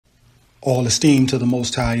All esteem to the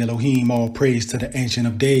Most High Elohim, all praise to the Ancient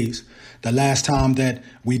of Days. The last time that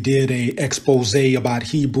we did a expose about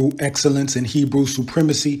Hebrew excellence and Hebrew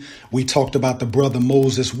supremacy, we talked about the brother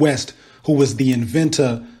Moses West, who was the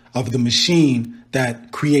inventor of the machine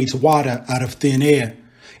that creates water out of thin air.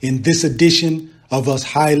 In this edition of us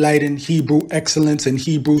highlighting Hebrew excellence and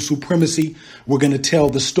Hebrew supremacy, we're going to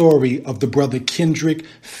tell the story of the brother Kendrick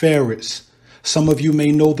Farris. Some of you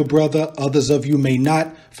may know the brother, others of you may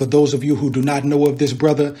not. For those of you who do not know of this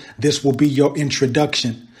brother, this will be your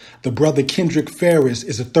introduction. The brother Kendrick Farris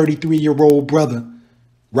is a 33-year-old brother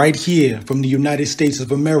right here from the United States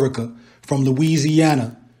of America, from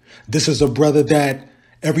Louisiana. This is a brother that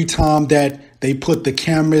every time that they put the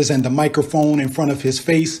cameras and the microphone in front of his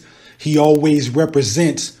face, he always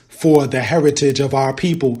represents for the heritage of our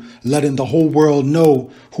people, letting the whole world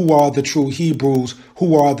know who are the true Hebrews,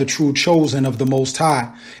 who are the true chosen of the Most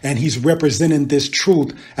High. And he's representing this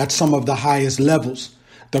truth at some of the highest levels.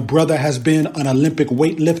 The brother has been an Olympic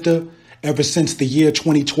weightlifter ever since the year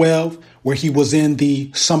 2012, where he was in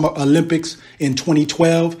the Summer Olympics in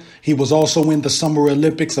 2012. He was also in the Summer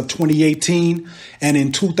Olympics of 2018. And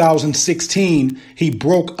in 2016, he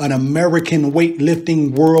broke an American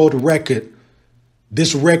weightlifting world record.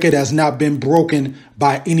 This record has not been broken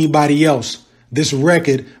by anybody else. This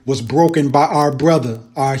record was broken by our brother,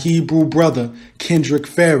 our Hebrew brother, Kendrick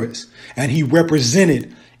Farris. And he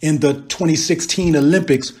represented in the 2016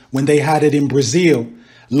 Olympics when they had it in Brazil.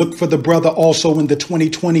 Look for the brother also in the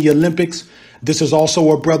 2020 Olympics. This is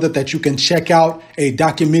also a brother that you can check out, a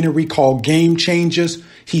documentary called Game Changers.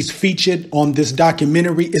 He's featured on this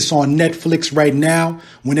documentary. It's on Netflix right now.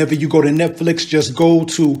 Whenever you go to Netflix, just go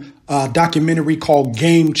to a documentary called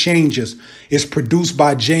Game Changers. It's produced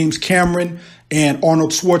by James Cameron and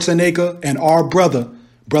Arnold Schwarzenegger, and our brother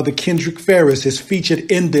Kendrick Farris is featured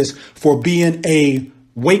in this for being a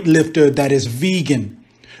weightlifter that is vegan.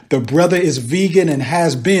 The brother is vegan and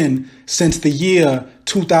has been since the year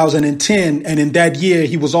 2010. And in that year,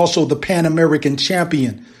 he was also the Pan American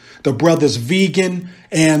champion. The brother's vegan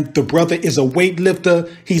and the brother is a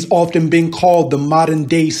weightlifter. He's often been called the modern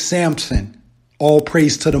day Samson. All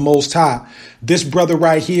praise to the Most High. This brother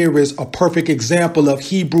right here is a perfect example of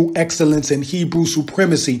Hebrew excellence and Hebrew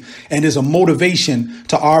supremacy, and is a motivation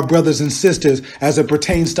to our brothers and sisters as it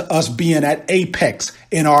pertains to us being at apex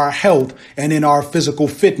in our health and in our physical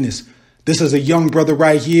fitness. This is a young brother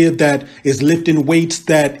right here that is lifting weights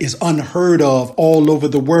that is unheard of all over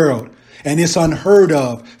the world. And it's unheard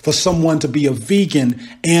of for someone to be a vegan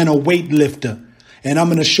and a weightlifter. And I'm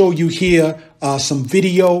going to show you here some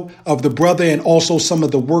video of the brother and also some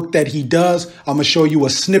of the work that he does. I'm going to show you a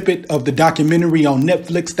snippet of the documentary on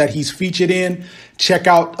Netflix that he's featured in. Check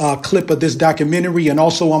out a clip of this documentary. And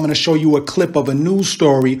also I'm going to show you a clip of a news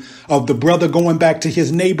story of the brother going back to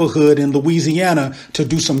his neighborhood in Louisiana to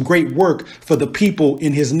do some great work for the people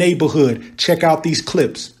in his neighborhood. Check out these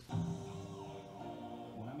clips.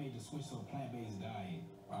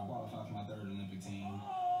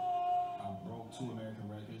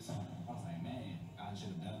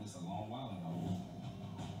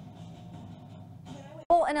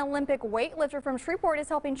 An Olympic weightlifter from Shreveport is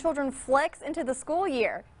helping children flex into the school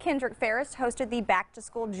year. Kendrick Farris hosted the Back to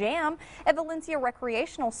School Jam at Valencia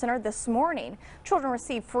Recreational Center this morning. Children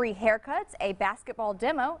received free haircuts, a basketball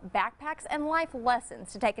demo, backpacks, and life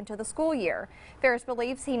lessons to take into the school year. Farris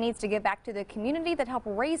believes he needs to give back to the community that helped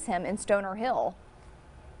raise him in Stoner Hill.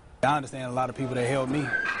 I understand a lot of people that helped me,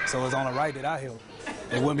 so it's only right that I help.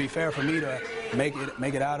 It wouldn't be fair for me to make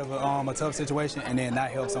it out of a tough situation and then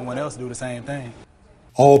not help someone else do the same thing.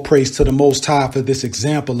 All praise to the Most High for this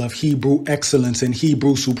example of Hebrew excellence and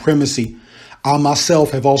Hebrew supremacy. I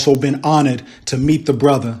myself have also been honored to meet the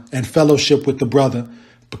brother and fellowship with the brother,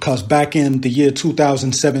 because back in the year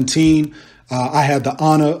 2017, I had the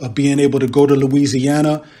honor of being able to go to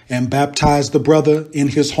Louisiana and baptize the brother in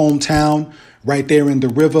his hometown right there in the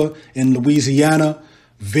river in Louisiana.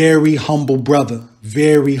 Very humble brother,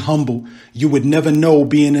 very humble. You would never know,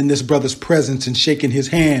 being in this brother's presence and shaking his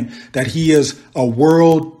hand, that he is a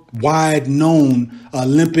worldwide known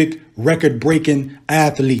Olympic record-breaking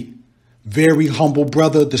athlete. Very humble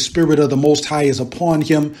brother. The Spirit of the Most High is upon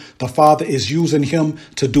him. The Father is using him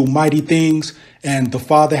to do mighty things. And the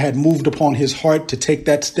Father had moved upon his heart to take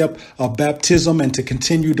that step of baptism and to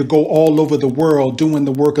continue to go all over the world doing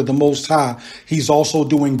the work of the Most High. He's also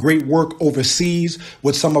doing great work overseas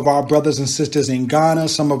with some of our brothers and sisters in Ghana,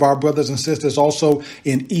 some of our brothers and sisters also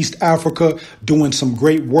in East Africa, doing some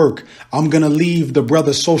great work. I'm going to leave the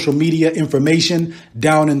brother's social media information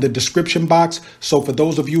down in the description box. So for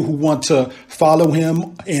those of you who want to follow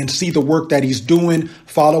him and see the work that he's doing.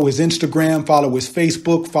 Follow his Instagram, follow his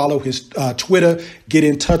Facebook, follow his Twitter, get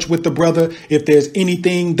in touch with the brother. If there's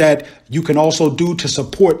anything that you can also do to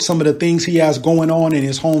support some of the things he has going on in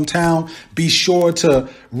his hometown, be sure to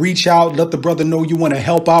reach out. Let the brother know you want to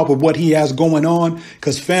help out with what he has going on.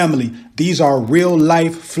 Because family, these are real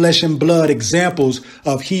life flesh and blood examples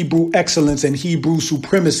of Hebrew excellence and Hebrew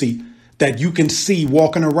supremacy that you can see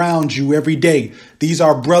walking around you every day. These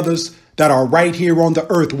are brothers that are right here on the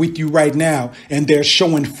earth with you right now, and they're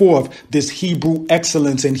showing forth this Hebrew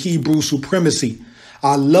excellence and Hebrew supremacy.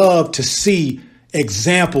 I love to see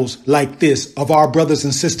examples like this of our brothers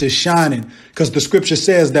and sisters shining, because the scripture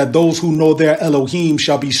says that those who know their Elohim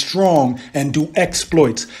shall be strong and do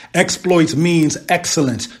exploits. Exploits means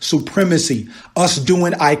excellence, supremacy, us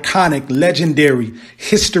doing iconic, legendary,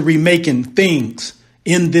 history-making things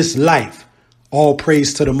in this life. All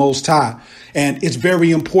praise to the Most High. And it's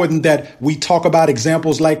very important that we talk about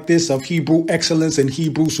examples like this of Hebrew excellence and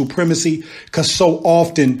Hebrew supremacy, because so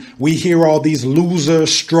often we hear all these loser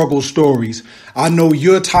struggle stories. I know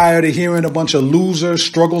you're tired of hearing a bunch of loser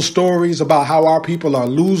struggle stories about how our people are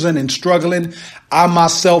losing and struggling. I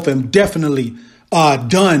myself am definitely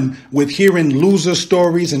done with hearing loser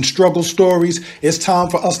stories and struggle stories. It's time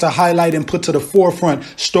for us to highlight and put to the forefront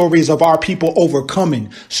stories of our people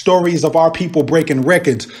overcoming, stories of our people breaking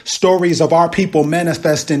records, stories of our people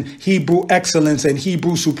manifesting Hebrew excellence and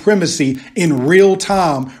Hebrew supremacy in real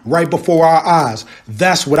time right before our eyes.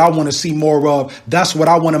 That's what I want to see more of. That's what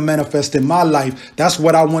I want to manifest in my life. That's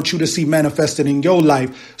what I want you to see manifested in your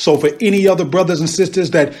life. So for any other brothers and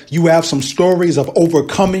sisters that you have some stories of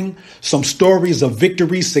overcoming, some stories of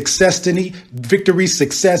victory, success,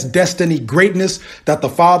 destiny, greatness that the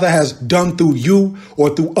Father has done through you or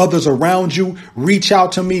through others around you, reach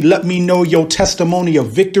out to me. Let me know your testimony of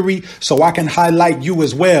victory so I can highlight you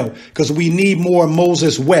as well, because we need more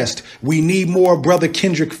Moses West. We need more brother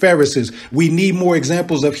Kendrick Farris's. We need more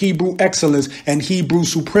examples of Hebrew excellence and Hebrew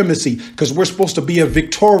supremacy, because we're supposed to be a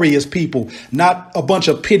victorious people, not a bunch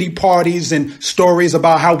of pity parties and stories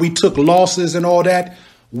about how we took losses and all that.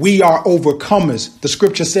 We are overcomers. The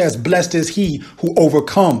scripture says, blessed is he who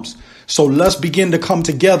overcomes. So let's begin to come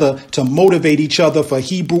together to motivate each other for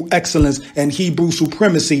Hebrew excellence and Hebrew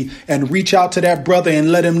supremacy, and reach out to that brother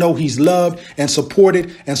and let him know he's loved and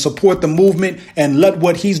supported, and support the movement, and let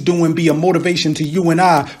what he's doing be a motivation to you and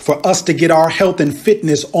I for us to get our health and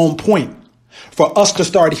fitness on point. For us to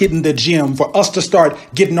start hitting the gym, for us to start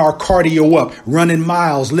getting our cardio up, running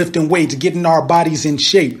miles, lifting weights, getting our bodies in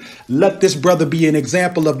shape. Let this brother be an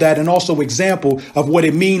example of that, and also example of what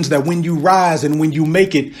it means that when you rise and when you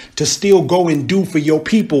make it, to still go and do for your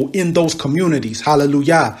people in those communities.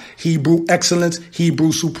 Hallelujah. Hebrew excellence,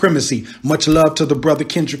 Hebrew supremacy. Much love to the brother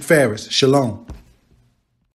Kendrick Farris. Shalom.